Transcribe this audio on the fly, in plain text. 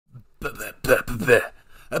Today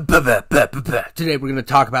we're going to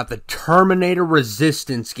talk about the Terminator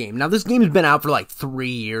Resistance game. Now this game has been out for like 3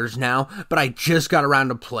 years now, but I just got around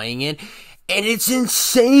to playing it. And it's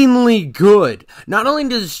insanely good. Not only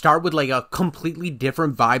does it start with like a completely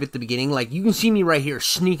different vibe at the beginning, like you can see me right here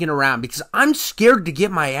sneaking around because I'm scared to get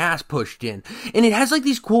my ass pushed in. And it has like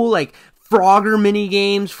these cool like Frogger mini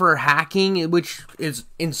games for hacking, which is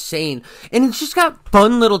insane. And it's just got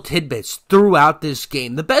fun little tidbits throughout this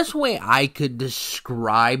game. The best way I could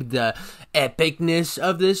describe the epicness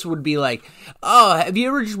of this would be like, oh, have you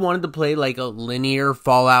ever just wanted to play like a linear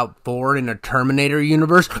Fallout 4 in a Terminator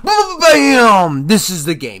universe? Bam! This is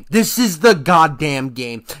the game. This is the goddamn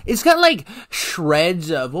game. It's got like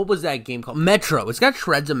shreds of, what was that game called? Metro. It's got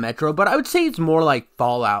shreds of Metro, but I would say it's more like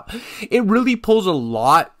Fallout. It really pulls a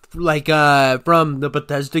lot like from the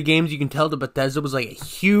Bethesda games. You can tell the Bethesda was like a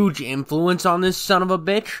huge influence on this son of a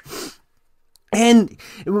bitch. And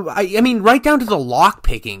I mean right down to the lock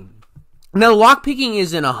picking. Now, lockpicking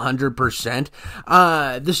isn't 100%.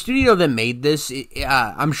 The studio that made this,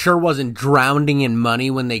 I'm sure wasn't drowning in money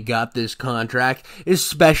when they got this contract,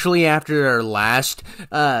 especially after their last,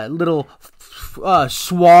 little,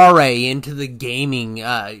 soiree into the gaming,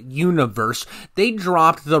 universe. They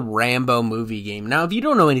dropped the Rambo movie game. Now, if you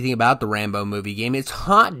don't know anything about the Rambo movie game, it's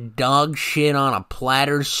hot dog shit on a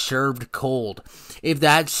platter served cold. If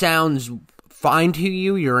that sounds fine to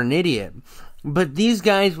you, you're an idiot. But these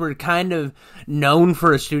guys were kind of known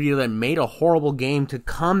for a studio that made a horrible game to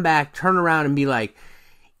come back, turn around, and be like,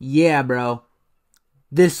 yeah, bro,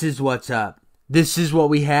 this is what's up. This is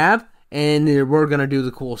what we have, and we're going to do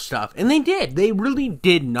the cool stuff. And they did. They really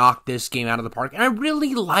did knock this game out of the park. And I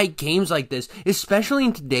really like games like this, especially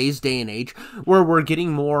in today's day and age, where we're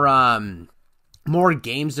getting more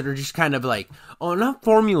games that are just kind of like, oh, not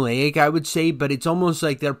formulaic, I would say, but it's almost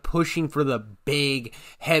like they're pushing for the big,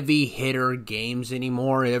 heavy hitter games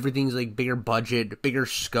anymore. Everything's like bigger budget, bigger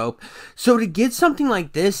scope. So to get something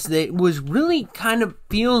like this that was really kind of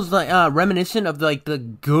feels like reminiscent of like the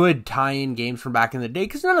good tie-in games from back in the day,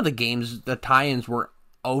 because none of the tie-ins were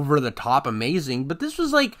over the top amazing, but this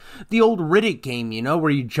was like the old Riddick game, you know,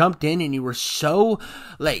 where you jumped in and you were so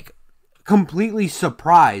like completely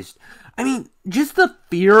surprised. I mean, just the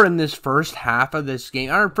fear in this first half of this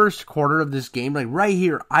game, our first quarter of this game, like right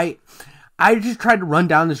here, I just tried to run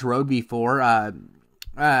down this road before,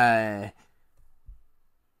 the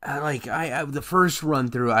first run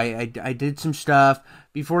through, I did some stuff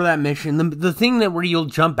before that mission. The thing that where you'll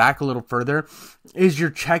jump back a little further is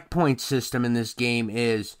your checkpoint system in this game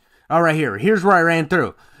is, oh, right here, here's where I ran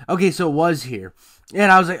through. Okay, so it was here. And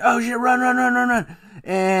I was like, oh shit, run.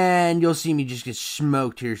 And you'll see me just get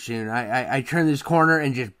smoked here soon. I turn this corner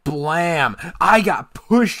and just blam. I got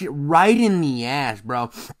pushed right in the ass, bro.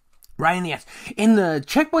 Right in the ass. And the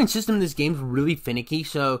checkpoint system in this game is really finicky,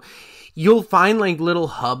 so you'll find like little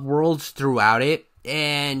hub worlds throughout it.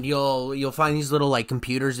 And you'll find these little like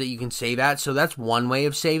computers that you can save at. So that's one way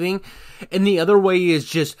of saving. And the other way is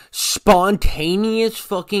just spontaneous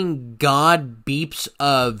fucking god beeps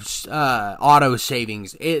of auto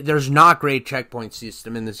savings. There's not great checkpoint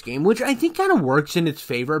system in this game, which I think kind of works in its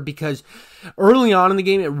favor because early on in the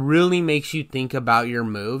game it really makes you think about your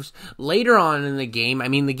moves. Later on in the game, I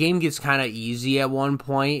mean the game gets kind of easy at one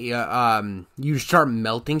point. You start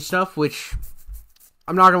melting stuff, which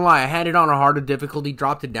I'm not gonna lie, I had it on a harder difficulty,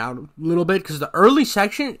 dropped it down a little bit, because the early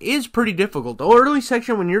section is pretty difficult. The early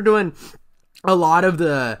section, when you're doing a lot of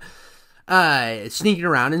the sneaking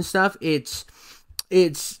around and stuff, it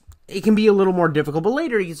can be a little more difficult, but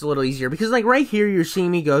later it gets a little easier, because like right here, you're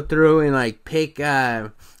seeing me go through and like pick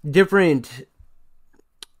different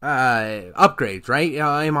upgrades, right?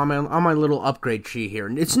 I'm on my little upgrade sheet here,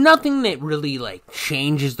 and it's nothing that really like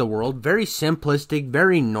changes the world. Very simplistic,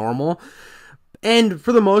 very normal. And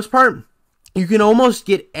for the most part, you can almost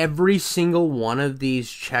get every single one of these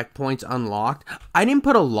checkpoints unlocked. I didn't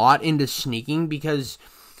put a lot into sneaking because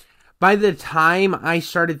by the time I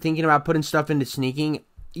started thinking about putting stuff into sneaking,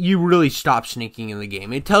 you really stop sneaking in the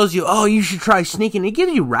game. It tells you, oh, you should try sneaking. It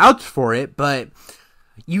gives you routes for it, but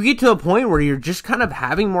you get to a point where you're just kind of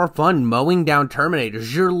having more fun mowing down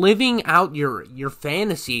Terminators. You're living out your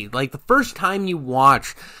fantasy. Like the first time you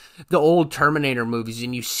watch the old Terminator movies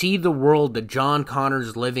and you see the world that John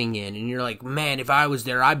Connor's living in and you're like, man, if I was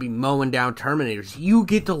there, I'd be mowing down Terminators. You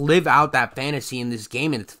get to live out that fantasy in this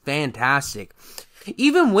game, and it's fantastic.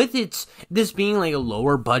 Even with this being like a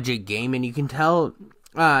lower budget game, and you can tell,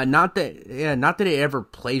 not that it ever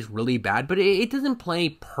plays really bad, but it doesn't play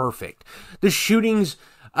perfect. The shooting's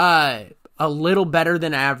a little better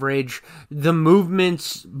than average. The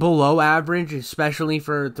movement's below average, especially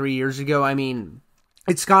for 3 years ago. I mean,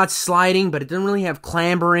 It's got sliding, but it doesn't really have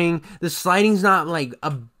clambering. The sliding's not like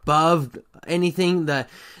above anything. The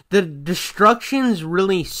destructions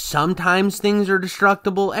really, sometimes things are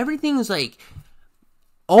destructible. Everything's like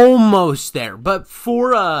almost there. But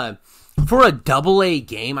for a AA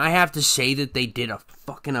game, I have to say that they did a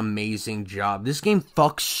fucking amazing job. This game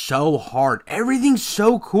fucks so hard. Everything's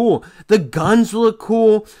so cool. The guns look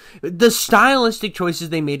cool. The stylistic choices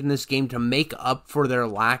they made in this game to make up for their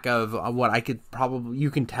lack of what you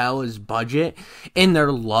can tell is budget, and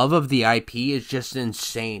their love of the IP is just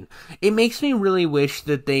insane. It makes me really wish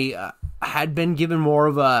that they had been given more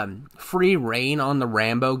of a free reign on the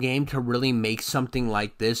Rambo game to really make something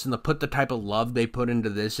like this, and to put the type of love they put into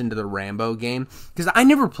this into the Rambo game. Because I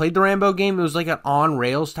never played the Rambo game. It was like an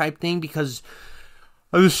on-rails type thing, because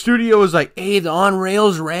the studio was like, hey, the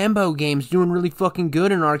on-rails Rambo game's doing really fucking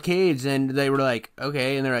good in arcades, and they were like,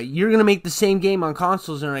 okay, and they're like, you're gonna make the same game on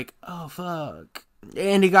consoles, and they're like, oh, fuck.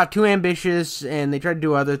 And it got too ambitious, and they tried to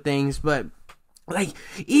do other things, but like,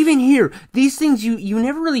 even here, these things, you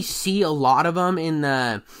never really see a lot of them in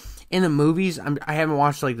the movies. I haven't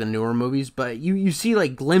watched like the newer movies, but you see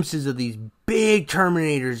like glimpses of these big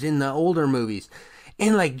Terminators in the older movies,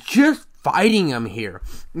 and like just fighting them here.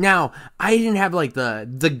 Now, I didn't have like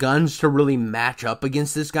the guns to really match up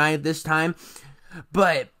against this guy at this time,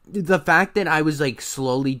 but the fact that I was like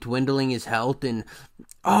slowly dwindling his health, and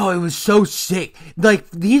oh, it was so sick. Like,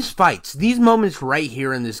 these fights, these moments right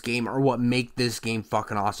here in this game are what make this game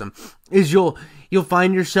fucking awesome. Is you'll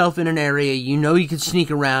find yourself in an area, you know you can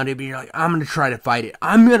sneak around it, but you're like, I'm gonna try to fight it.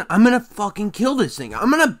 I'm gonna fucking kill this thing.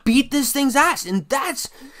 I'm gonna beat this thing's ass. And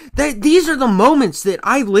these are the moments that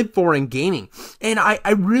I live for in gaming. And I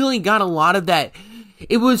really got a lot of that.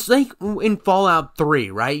 It was like in Fallout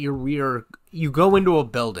 3, right? You go into a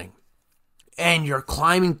building, and you're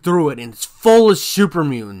climbing through it, and it's full of super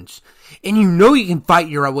mutants, and you know you can fight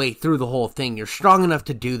your way through the whole thing. You're strong enough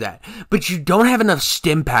to do that, but you don't have enough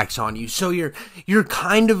stim packs on you, so you're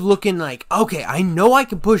kind of looking like, okay, I know I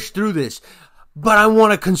can push through this, but I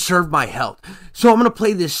want to conserve my health, so I'm going to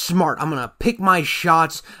play this smart. I'm going to pick my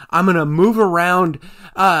shots. I'm going to move around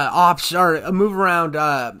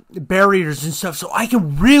barriers and stuff, so I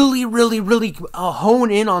can really, really, really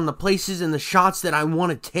hone in on the places and the shots that I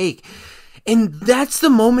want to take. And that's the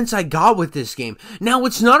moments I got with this game. Now,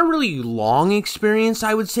 it's not a really long experience,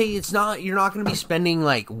 I would say. You're not going to be spending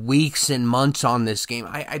like weeks and months on this game.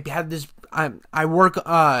 I work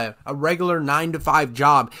a regular 9-to-5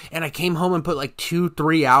 job, and I came home and put like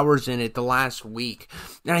 2-3 hours in it the last week.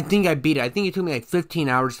 And I think I beat it. I think it took me like 15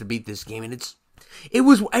 hours to beat this game, and it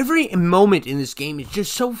was every moment in this game is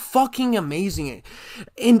just so fucking amazing,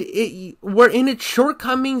 and its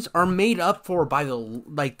shortcomings are made up for by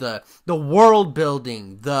the world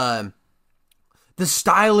building, the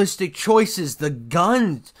stylistic choices, the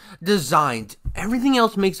gun designs, everything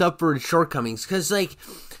else makes up for its shortcomings. Because like,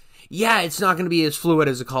 yeah, it's not going to be as fluid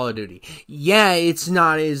as a Call of Duty. Yeah, it's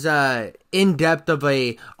not as in-depth of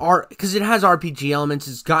because it has RPG elements.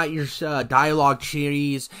 It's got your dialogue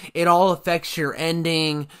trees. It all affects your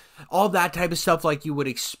ending. All that type of stuff like you would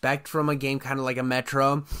expect from a game kind of like a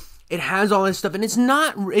Metro. It has all this stuff, and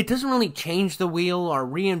it doesn't really change the wheel or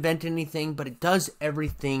reinvent anything, but it does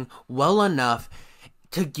everything well enough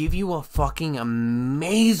to give you a fucking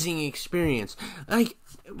amazing experience. Like,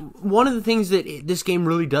 one of the things that this game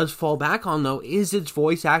really does fall back on, though, is its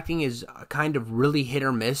voice acting is kind of really hit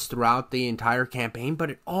or miss throughout the entire campaign,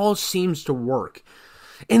 but it all seems to work.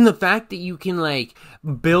 And the fact that you can, like,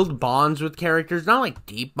 build bonds with characters, not like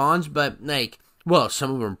deep bonds, but like, well,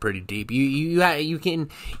 some of them are pretty deep. You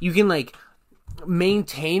can like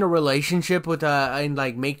maintain a relationship with and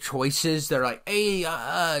like make choices that are like, hey,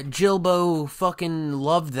 Jilbo fucking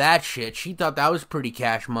loved that shit. She thought that was pretty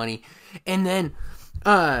cash money. And then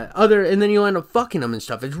and then you'll end up fucking them and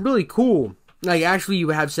stuff. It's really cool. Like, actually, you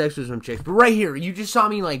have sex with some chicks. But right here, you just saw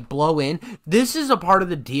me, like, blow in. This is a part of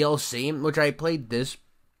the DLC, which I played this.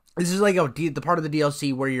 This is, like, the part of the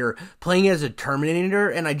DLC where you're playing as a Terminator,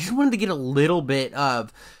 and I just wanted to get a little bit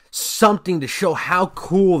of something to show how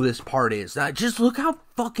cool this part is. Now, just look how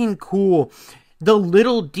fucking cool the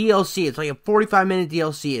little DLC, it's like a 45-minute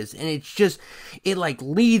DLC is, and it's just, it, like,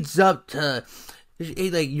 leads up to...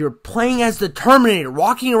 like, you're playing as the Terminator,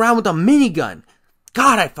 walking around with a minigun.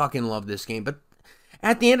 God, I fucking love this game. But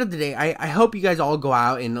at the end of the day, I hope you guys all go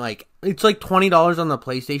out and, like, it's like $20 on the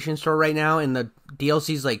PlayStation Store right now, and the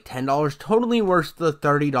DLC is like $10. Totally worth the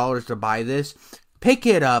 $30 to buy this. Pick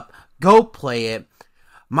it up. Go play it.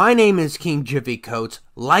 My name is King Jiffy Coats.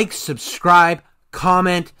 Like, subscribe,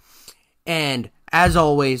 comment, and as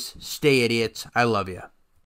always, stay idiots. I love you.